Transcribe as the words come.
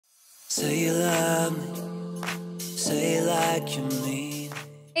Say you love me, say it like you mean.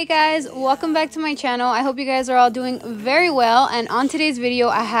 Hey guys, welcome back to my channel. I hope you guys are all doing very well, and on today's video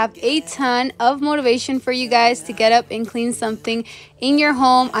I have a ton of motivation for you guys to get up and clean something in your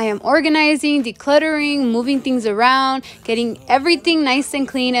home. I am organizing, decluttering, moving things around, getting everything nice and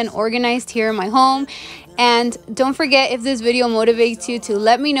clean and organized here in my home. And don't forget, if this video motivates you, to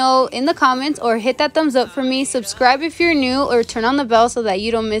let me know in the comments or hit that thumbs up for me. Subscribe if you're new or turn on the bell so that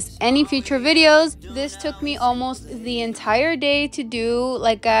you don't miss any future videos. This took me almost the entire day to do.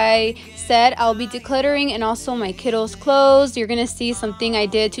 Like I said, I'll be decluttering and also my kiddos' clothes. You're gonna see something I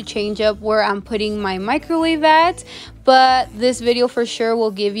did to change up where I'm putting my microwave at. But this video for sure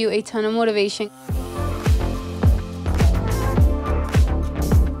will give you a ton of motivation.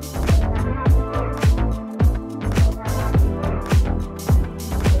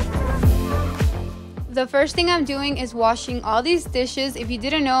 The first thing I'm doing is washing all these dishes. If you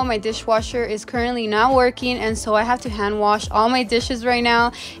didn't know, my dishwasher is currently not working, and so I have to hand wash all my dishes right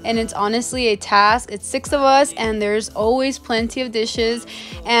now, and it's honestly a task. It's 6 of us and there's always plenty of dishes,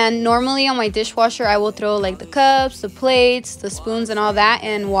 and normally on my dishwasher I will throw like the cups, the plates, the spoons and all that,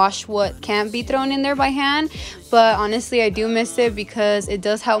 and wash what can't be thrown in there by hand. But honestly, I do miss it because it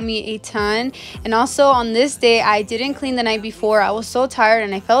does help me a ton. And also on this day, I didn't clean the night before. I was so tired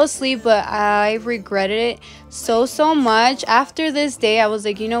and I fell asleep, but I regretted it so much. After this day, I was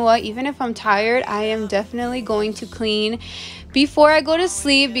like, you know what, even if I'm tired, I am definitely going to clean before I go to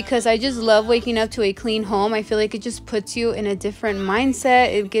sleep, because I just love waking up to a clean home. I feel like it just puts you in a different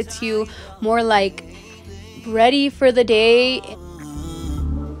mindset. It gets you more like ready for the day.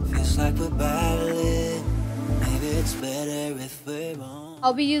 Feels like we're battling. It's better if we're wrong.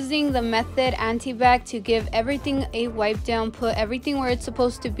 I'll be using the Method anti-bac to give everything a wipe down, put everything where it's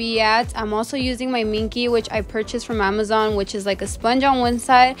supposed to be at. I'm also using my Minky, which I purchased from Amazon, which is like a sponge on one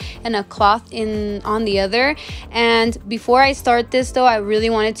side and a cloth on the other. And before I start this though, I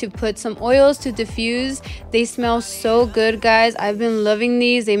really wanted to put some oils to diffuse. They smell so good, guys. I've been loving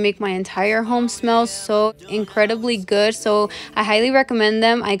these. They make my entire home smell so incredibly good, so I highly recommend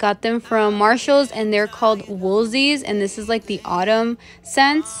them. I got them from Marshall's and they're called Woolsies, and this is like the autumn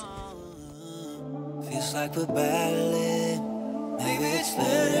scents. Feels like we're battling. Maybe it's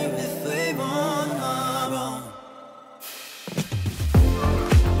better if we're wrong.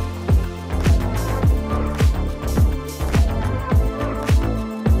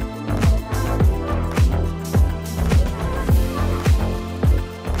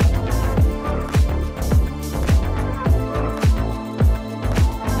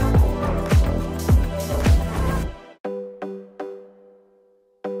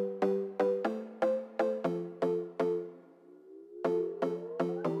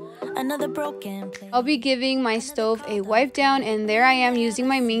 Another broken place. I'll be giving my stove a wipe down, and there I am using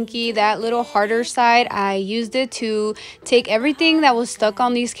my Minky, that little harder side. I used it to take everything that was stuck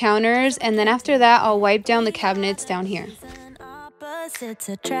on these counters, and then after that I'll wipe down the cabinets down here. Opposites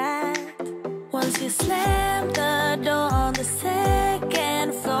attract. Once you slam the door on the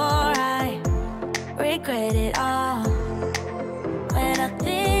second floor, I regret it all. When I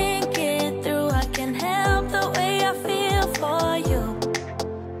think it through, I can help the way I feel for you.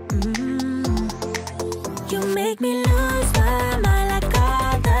 You make me lose my mind like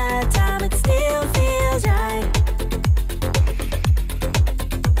all the time. It still feels right.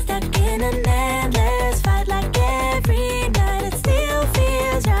 Stuck in an endless fight like every night. It still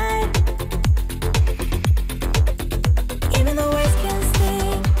feels right. Even the words can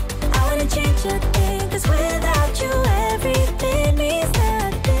sting. I wouldn't change a thing, 'cause without you everything means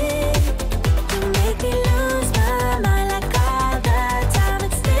nothing. You make me lose my mind like all the time.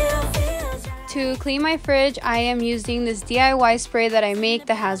 It still feels right. To clean my fridge, I am using this DIY spray that I make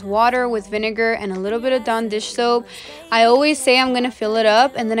that has water with vinegar and a little bit of Dawn dish soap. I always say I'm gonna fill it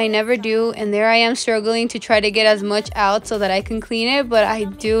up and then I never do, and there I am struggling to try to get as much out so that I can clean it, but I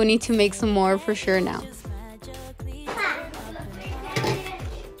do need to make some more for sure now.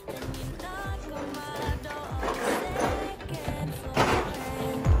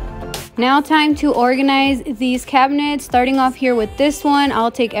 Now time to organize these cabinets. Starting off here with this one, I'll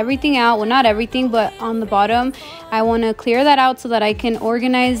take everything out. Well, not everything, but on the bottom I want to clear that out so that I can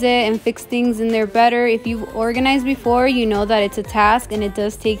organize it and fix things in there better. If you've organized before, you know that it's a task and it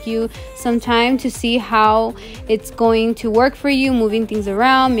does take you some time to see how it's going to work for you, moving things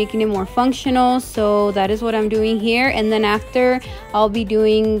around, making it more functional. So that is what I'm doing here. And then after, I'll be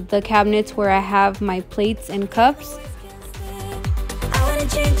doing the cabinets where I have my plates and cups. I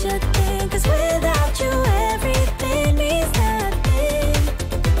wouldn't change a thing, 'cause without you everything means nothing.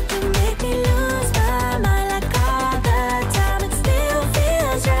 You make me lose my mind like all the time. It still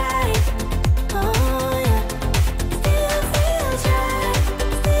feels right.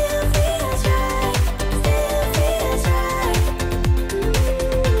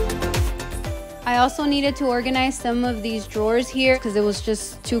 needed to organize some of these drawers here because it was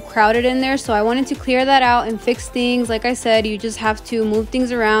just too crowded in there. So I wanted to clear that out and fix things. Like I said, you just have to move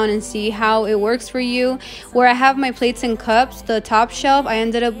things around and see how it works for you. Where I have my plates and cups, the top shelf, I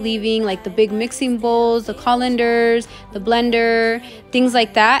ended up leaving like the big mixing bowls, the colanders, the blender, things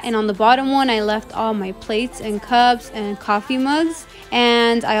like that. And on the bottom one, I left all my plates and cups and coffee mugs.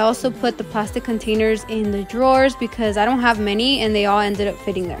 And I also put the plastic containers in the drawers because I don't have many and they all ended up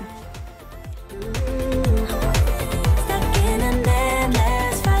fitting there.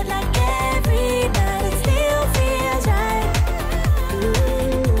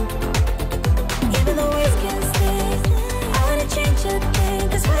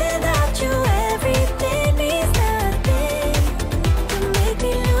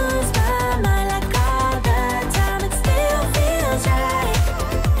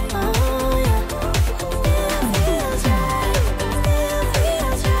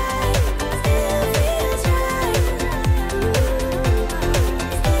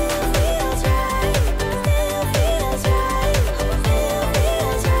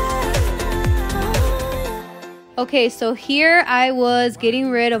 Okay, so here I was getting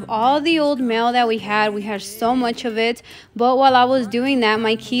rid of all the old mail that we had. We had so much of it, but while I was doing that,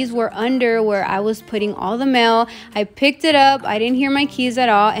 my keys were under where I was putting all the mail. I picked it up, I didn't hear my keys at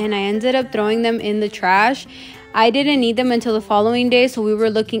all, and I ended up throwing them in the trash. I didn't need them until the following day, so we were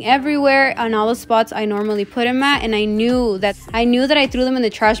looking everywhere on all the spots I normally put them at, and I knew that I threw them in the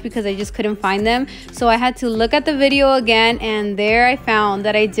trash because I just couldn't find them. So I had to look at the video again, and there I found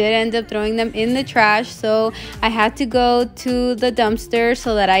that I did end up throwing them in the trash. So I had to go to the dumpster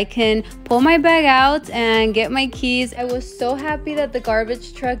so that I can pull my bag out and get my keys. I was so happy that the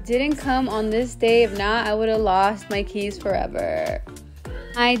garbage truck didn't come on this day. If not, I would have lost my keys forever.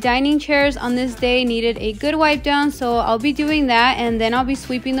 My dining chairs on this day needed a good wipe down, so I'll be doing that, and then I'll be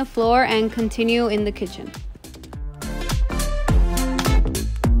sweeping the floor and continue in the kitchen.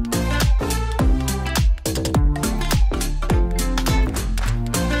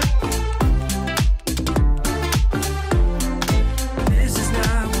 This is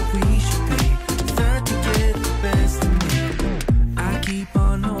not what we should be. Third to get the best of me. I keep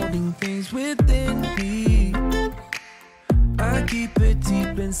on holding things within me. I keep it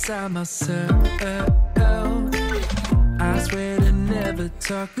deep inside myself. I swear to never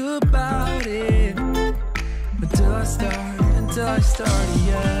talk about it until I start to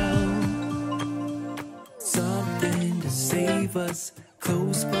yell. Something to save us,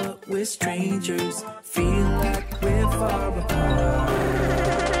 close but we're strangers. Feel like we're far apart.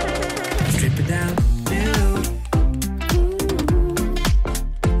 Strip it down, new.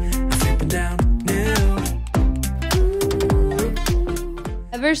 Strip it down, new.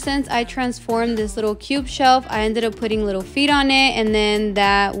 Ever since I transformed this little cube shelf, I ended up putting little feet on it, and then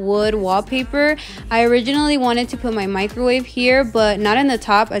that wood wallpaper. I originally wanted to put my microwave here, but not in the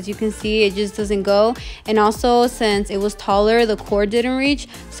top. As you can see, it just doesn't go. And also, since it was taller, the cord didn't reach.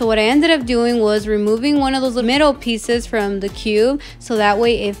 So what I ended up doing was removing one of those middle pieces from the cube, so that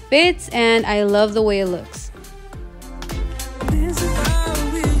way it fits, and I love the way it looks.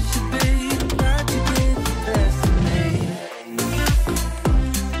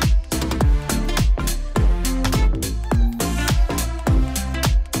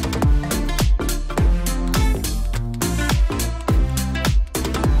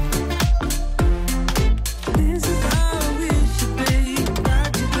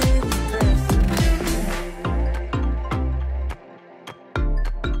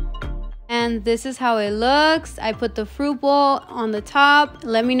 And this is how it looks. I put the fruit bowl on the top.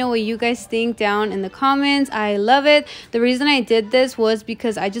 Let me know what you guys think down in the comments. I love it. The reason I did this was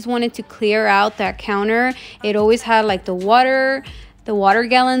because I just wanted to clear out that counter. It always had like the water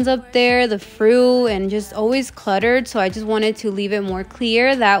gallons up there, the fruit, and just always cluttered. So I just wanted to leave it more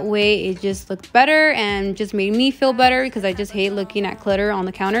clear. That way it just looked better and just made me feel better, because I just hate looking at clutter on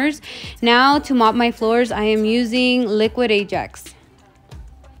the counters. Now to mop my floors, I am using liquid Ajax.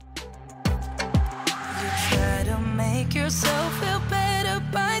 Yourself feel better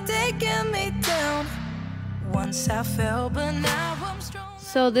by taking me down. Once I fell, but now I'm strong.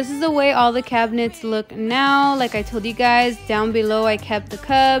 So this is the way all the cabinets look now. Like I told you guys, down below I kept the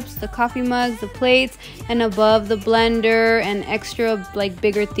cups, the coffee mugs, the plates, and above the blender and extra like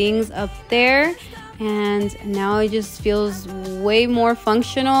bigger things up there. And now it just feels way more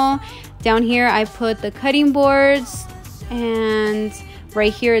functional. Down here I put the cutting boards, and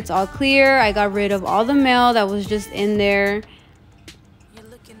right here it's all clear. I got rid of all the mail that was just in there.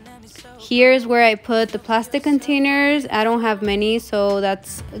 Here's where I put the plastic containers. I don't have many, so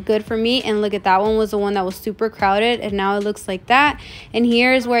that's good for me. And look at that one, was the one that was super crowded, and now it looks like that. And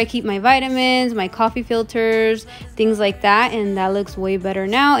here's where I keep my vitamins, my coffee filters, things like that, and that looks way better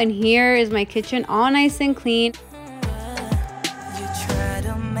now. And here is my kitchen, all nice and clean. You try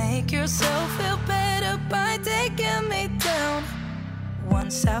to make yourself feel better by taking me down.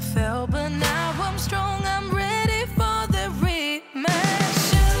 Once I fell, but now I'm strong, I'm ready for the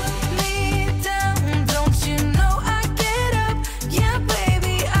rematch. Shoot me down, don't you know I get up? Yeah,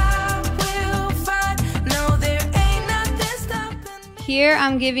 baby, I will fight. No, there ain't nothing stopping me. Here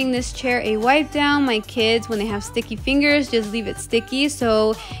I'm giving this chair a wipe down. My kids, when they have sticky fingers, just leave it sticky,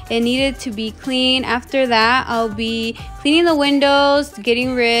 so it needed to be clean. After that, I'll be cleaning the windows,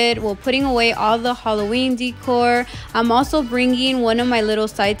 putting away all the Halloween decor. I'm also bringing one of my little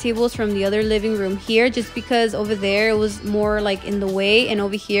side tables from the other living room here, just because over there it was more like in the way, and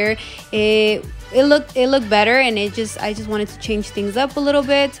over here it looked better, and I just wanted to change things up a little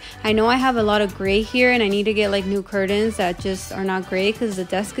bit. I know I have a lot of gray here, and I need to get like new curtains that just are not gray, because the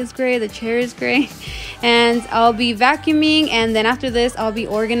desk is gray, the chair is gray. And I'll be vacuuming, and then after this I'll be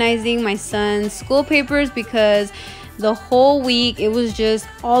organizing my son's school papers, because the whole week it was just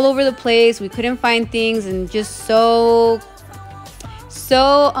all over the place. We couldn't find things, and just so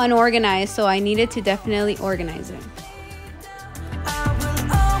unorganized, so I needed to definitely organize it. I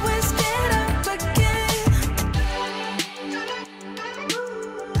will always get up again.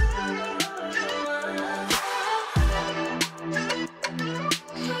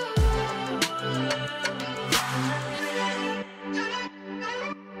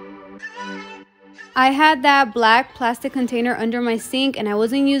 I had that black plastic container under my sink, and I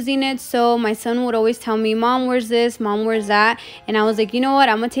wasn't using it, so my son would always tell me, "Mom, where's this? Mom, where's that?" And I was like, you know what,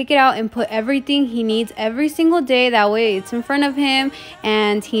 I'm gonna take it out and put everything he needs every single day. That way it's in front of him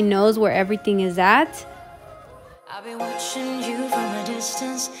and he knows where everything is at. I've been watching you from a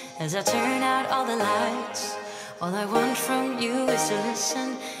distance as I turn out all the lights. All I want from you is to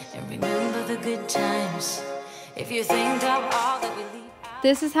listen and remember the good times. If you think of all that we leave.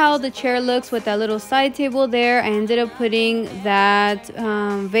 This is how the chair looks with that little side table there. I ended up putting that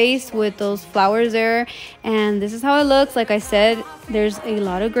vase with those flowers there, and this is how it looks. Like I said, there's a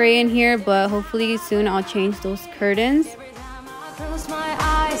lot of gray in here, but hopefully soon I'll change those curtains. Every time I close my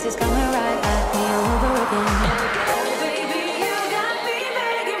eyes, it's coming right at me over again. Baby, you got me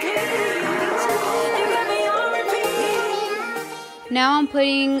begging, please. You got me on repeat. Now I'm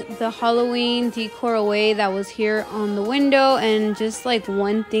putting the Halloween decor away that was here on the window, and just like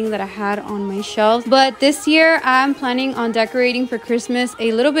one thing that I had on my shelf. But this year I'm planning on decorating for Christmas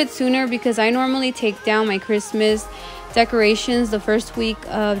a little bit sooner, because I normally take down my Christmas decorations the first week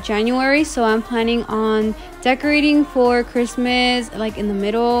of January. So I'm planning on decorating for Christmas like in the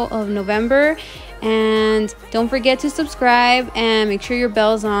middle of November. And don't forget to subscribe and make sure your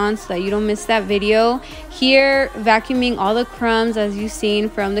bell's on so that you don't miss that video. Here, vacuuming all the crumbs, as you've seen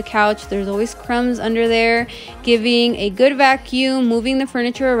from the couch, there's always crumbs under there. Giving a good vacuum, moving the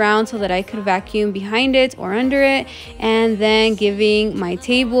furniture around so that I could vacuum behind it or under it, and then giving my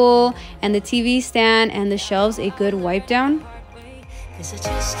table and the TV stand and the shelves a good wipe down. 'Cause I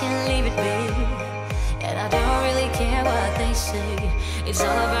just can't leave it be, and I don't really care what they say. It's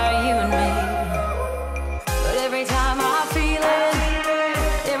all about you and me. But every time I feel it,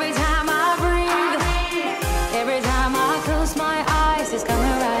 every time I breathe, every time I close my eyes, it's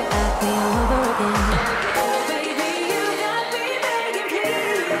coming right at me over again. Baby, you got me begging,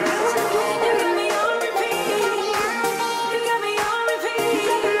 please. You got me on repeat. You got me on repeat.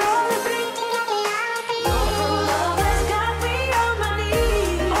 Your true love has got me on my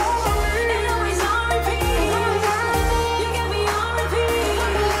knees, and always on repeat. You got me on repeat.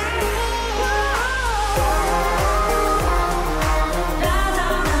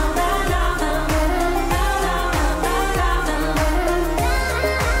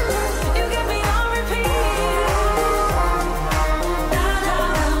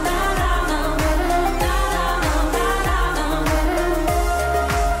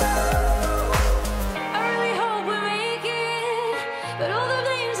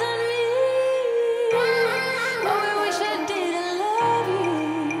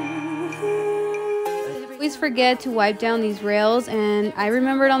 Always forget to wipe down these rails, and I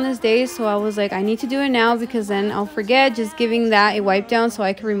remembered on this day, so I was like, I need to do it now, because then I'll forget. Just giving that a wipe down so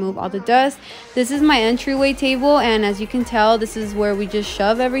I can remove all the dust. This is my entryway table, and as you can tell, this is where we just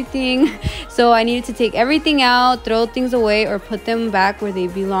shove everything. So I needed to take everything out, throw things away, or put them back where they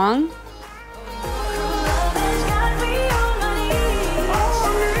belong.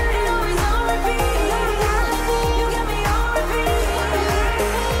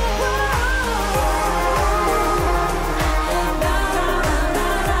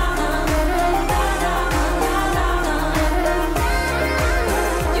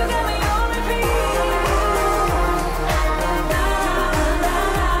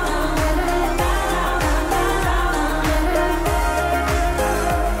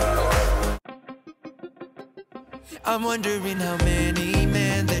 I'm wondering how many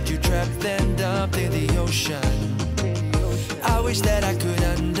men that you trapped and dumped in the ocean. I wish that I could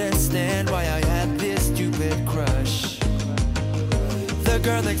understand why I had this stupid crush. The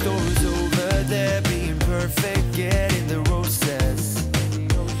girl next door is over there being perfect, getting the roses.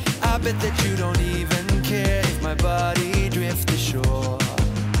 I bet that you don't even care if my body drifts ashore.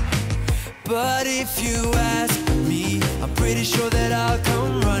 But if you ask me, I'm pretty sure that I'll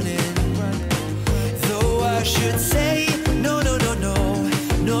come running. Though I should say, no, no, no, no,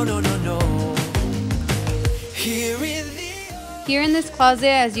 no, no, no, no. Here in this closet,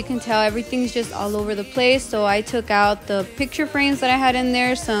 as you can tell, everything's just all over the place. So I took out the picture frames that I had in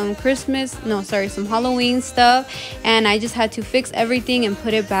there, some Halloween stuff, and I just had to fix everything and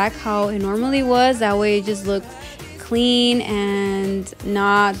put it back how it normally was. That way it just looked clean and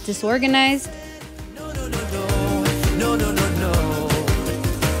not disorganized. No, no, no, no, no, no, no, no.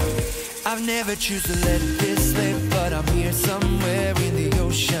 I've never choose to let this slip, but I'm here somewhere in the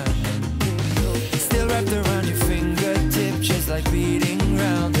ocean, still wrapped around your fingertip, just like beating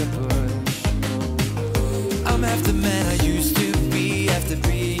round the bush. I'm half the man I used to be after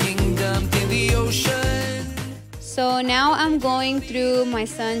being dumped in the ocean. So now I'm going through my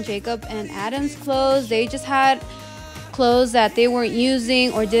son Jacob and Adam's clothes. They just had clothes that they weren't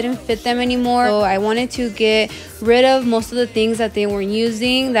using or didn't fit them anymore. So I wanted to get rid of most of the things that they weren't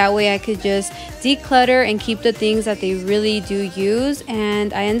using. That way I could just declutter and keep the things that they really do use.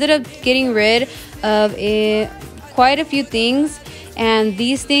 And I ended up getting rid of quite a few things. And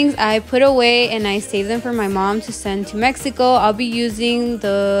these things I put away and I saved them for my mom to send to Mexico. I'll be using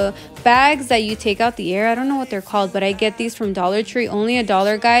the bags that you take out the air. I don't know what they're called, but I get these from Dollar Tree, only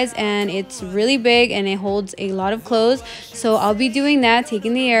 $1, guys, and it's really big and it holds a lot of clothes. So I'll be doing that,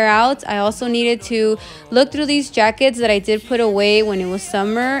 taking the air out. I also needed to look through these jackets that I did put away when it was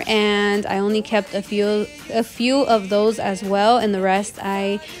summer, and I only kept a few of those as well, and the rest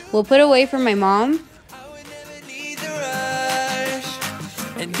I will put away for my mom.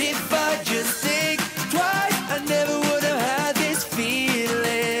 And if I just think twice, I never would have had this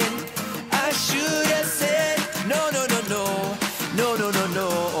feeling. I should have said no, no, no, no, no, no, no, no.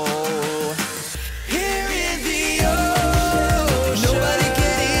 Here in the ocean, nobody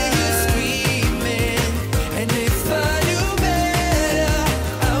can hear you screaming. And if I knew better,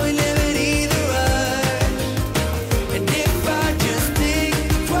 I would never need the rush. And if I just think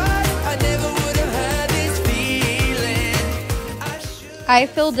twice, I never would have had this feeling. I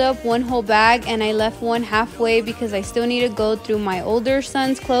filled up one whole bag and I left one halfway because I still need to go through my older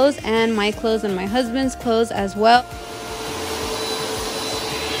son's clothes and my clothes and my husband's clothes as well.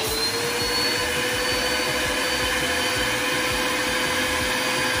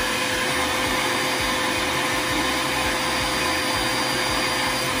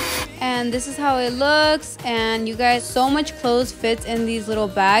 And this is how it looks. And you guys, so much clothes fits in these little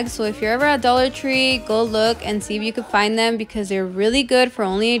bags. So if you're ever at Dollar Tree, go look and see if you can find them because they're really good for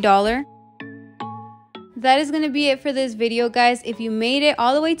only $1. That is going to be it for this video, guys. If you made it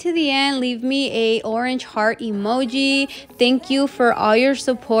all the way to the end, leave me a orange heart emoji. Thank you for all your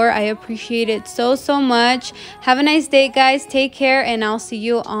support. I appreciate it so much. Have a nice day, guys. Take care, and I'll see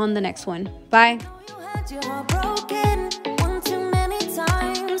you on the next one. Bye.